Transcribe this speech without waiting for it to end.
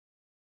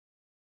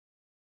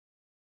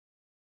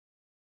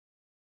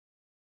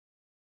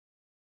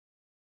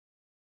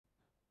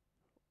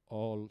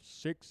all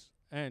 6,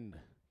 and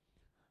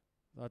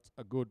that's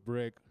a good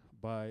break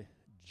by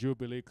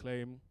Jubilee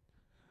Claim.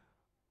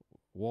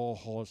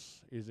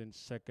 Warhorse is in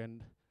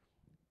second.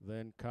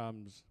 Then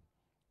comes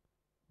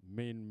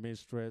Mean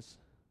Mistress.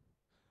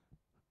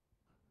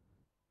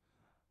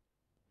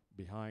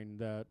 Behind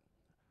that,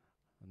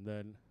 and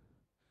then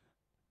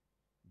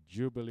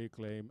Jubilee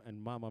Claim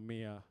and Mamma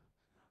Mia,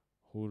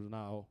 who's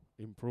now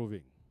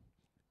improving.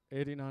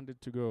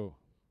 1800 to go.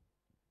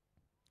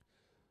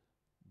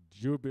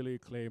 Jubilee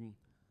Claim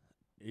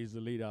is the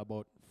leader,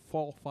 about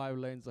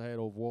 4-5 lengths ahead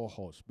of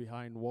Warhorse.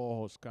 Behind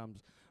Warhorse comes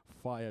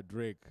Fire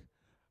Drake.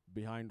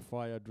 Behind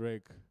Fire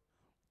Drake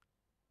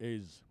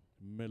is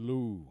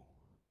Melou.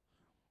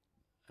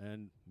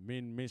 And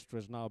Mean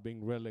Mistress now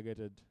being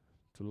relegated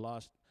to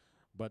last,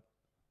 but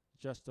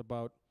just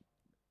about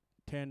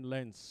 10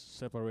 lengths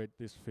separate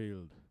this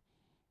field.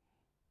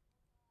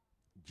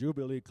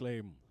 Jubilee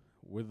Claim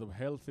with a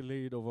healthy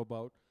lead of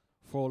about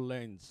 4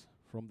 lengths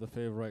from the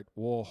favorite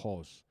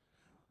Warhorse.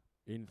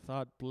 In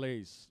third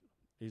place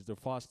is the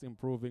fast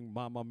improving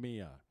Mamma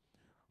Mia.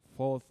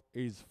 Fourth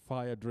is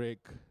Fire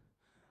Drake.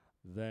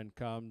 Then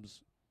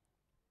comes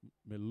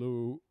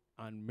Melou,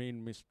 and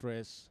Mean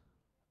Mistress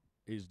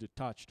is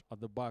detached at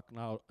the back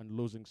now and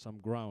losing some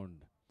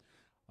ground.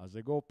 As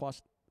they go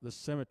past the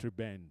cemetery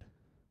bend,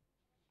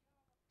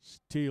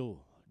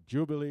 still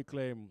Jubilee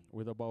Claim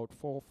with about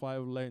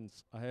 4-5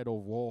 lengths ahead of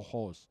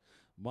Warhorse.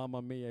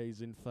 Mamma Mia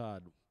is in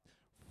third.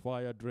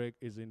 Fire Drake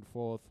is in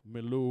fourth.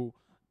 Melou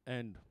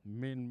and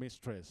Mean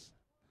Mistress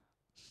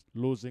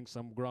losing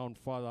some ground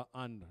further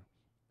and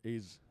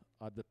is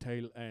at the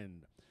tail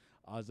end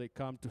as they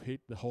come to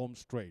hit the home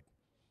straight.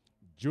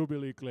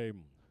 Jubilee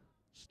Claim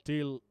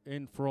still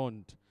in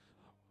front.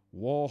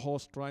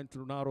 Warhorse trying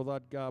to narrow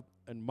that gap,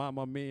 and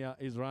Mamma Mia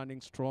is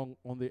running strong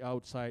on the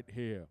outside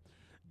here.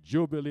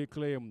 Jubilee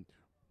Claim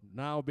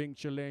now being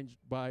challenged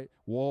by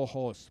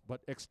Warhorse,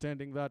 but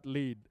extending that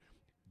lead.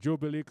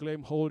 Jubilee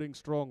Claim holding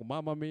strong.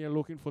 Mamma Mia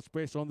looking for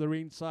space on the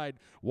inside.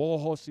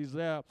 Warhorse is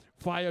there.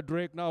 Fire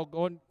Drake now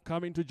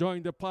coming to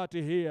join the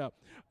party here.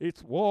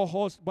 It's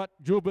Warhorse, but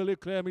Jubilee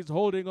Claim is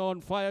holding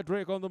on. Fire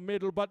Drake on the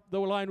middle, but the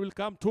line will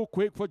come too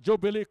quick for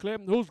Jubilee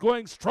Claim, who's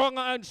going stronger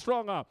and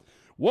stronger.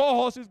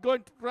 Warhorse is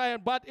going to try,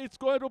 but it's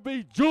going to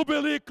be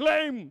Jubilee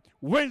Claim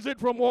wins it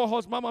from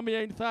Warhorse. Mamma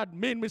Mia in third.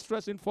 Mean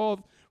Mistress in fourth.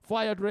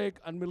 Fire Drake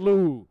and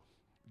Melou.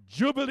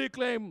 Jubilee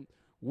Claim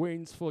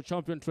wins for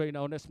champion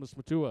trainer Onesimus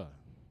Mutua.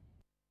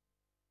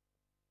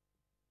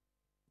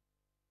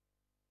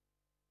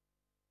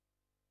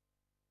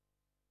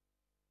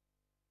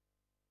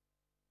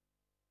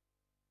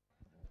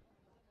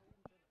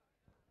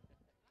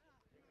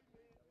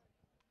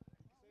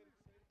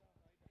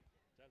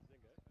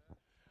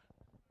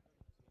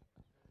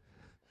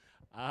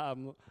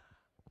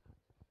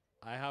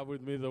 I have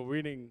with me the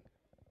winning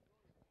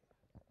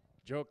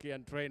jockey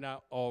and trainer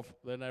of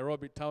the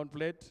Nairobi Town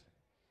Plate,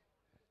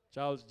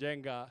 Charles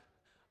Jenga,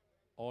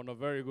 on a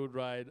very good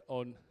ride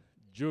on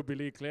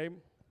Jubilee Claim.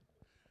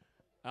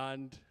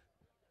 And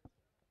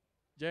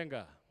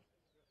Jenga,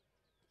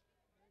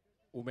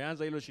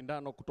 umeanza hilo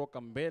shindano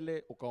kutoka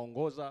mbele,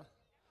 ukaongoza,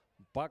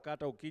 mpaka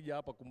hata ukija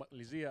hapa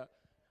kumalizia,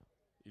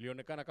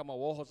 ilionekana kama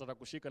Warhorse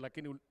atakushika,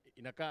 lakini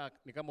inakaa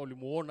ni kama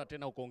ulimuona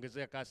tena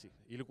ukaongezea kasi.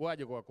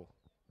 Ilikuwaje kwako?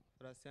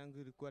 Rasi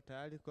yangu ilikuwa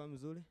tayari kwa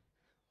mzuri.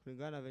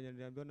 Kulingana na venye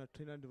niliambiwa na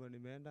trainer ndivyo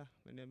nimeenda.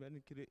 Ameniambia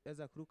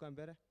nikiweza kuruka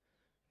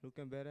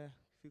mbele,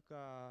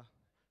 fika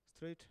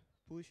straight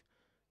push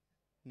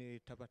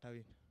nitapata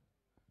win.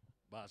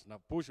 Bas, na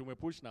push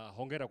umepush, na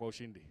hongera kwa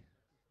ushindi.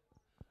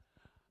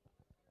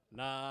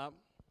 Na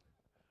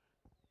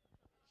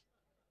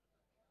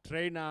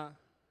trainer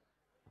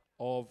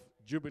of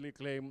Jubilee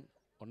Claim,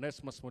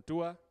 Onesimus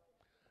Mutua,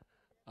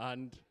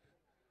 and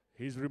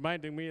he's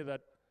reminding me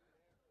that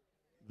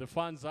the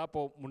fans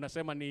hapo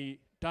munasema ni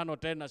tano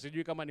tena,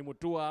 sijui kama ni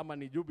Mutua ama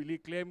ni Jubilee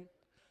Claim.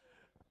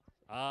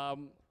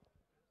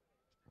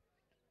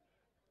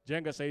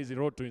 Jenga says he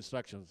wrote to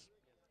instructions.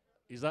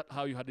 Is that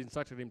how you had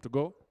instructed him to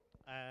go?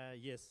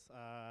 Yes,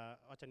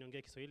 wacha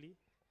niongee Kiswahili.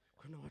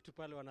 Kuna watu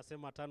pale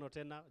wanasema tano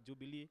tena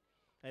Jubilee.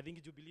 I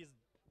think Jubilee is,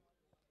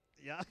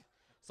 yeah.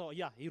 So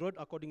yeah, he rode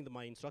according to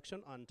my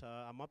instruction, and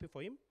I'm happy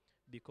for him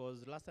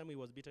because last time he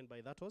was beaten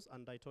by that horse,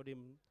 and I told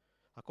him,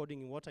 according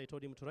to what I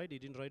told him to ride, he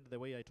didn't ride the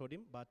way I told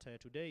him, but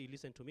today he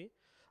listened to me,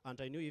 and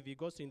I knew if he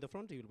goes in the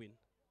front, he will win.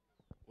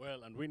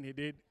 Well, and when he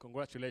did,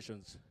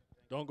 congratulations.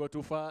 Don't go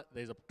too far,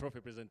 there's a trophy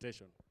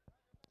presentation.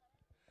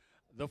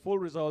 The full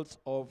results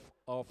of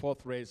our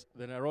fourth race,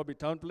 the Nairobi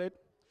Town Plate.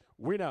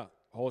 Winner,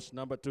 horse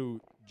number 2,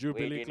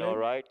 Jubilee Claim. All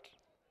right.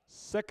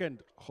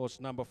 Second, horse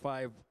number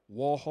 5,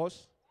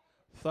 Warhorse.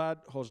 Third,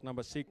 horse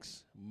number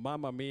 6,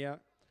 Mamma Mia.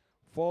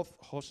 Fourth,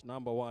 horse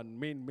number 1,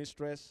 Mean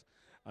Mistress.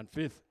 And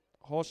fifth,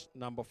 horse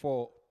number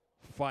 4,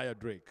 Fire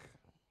Drake.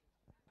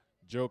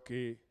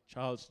 Jockey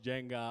Charles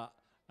Jenga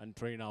and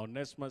trainer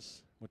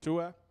Onesimus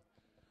Mutua.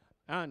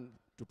 And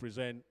to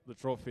present the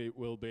trophy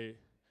will be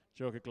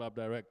Jockey Club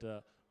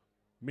Director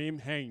Mim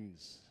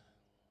Haynes.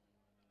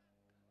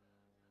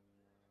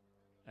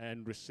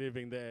 And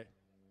receiving the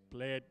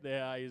played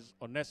there is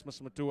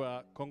Onesmus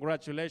Mutua.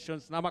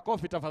 Congratulations. Na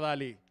makofi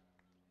tafadhali.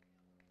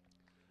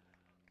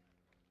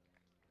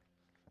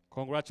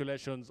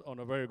 Congratulations on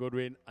a very good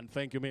win, and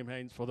thank you, Mim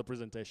Haynes, for the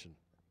presentation.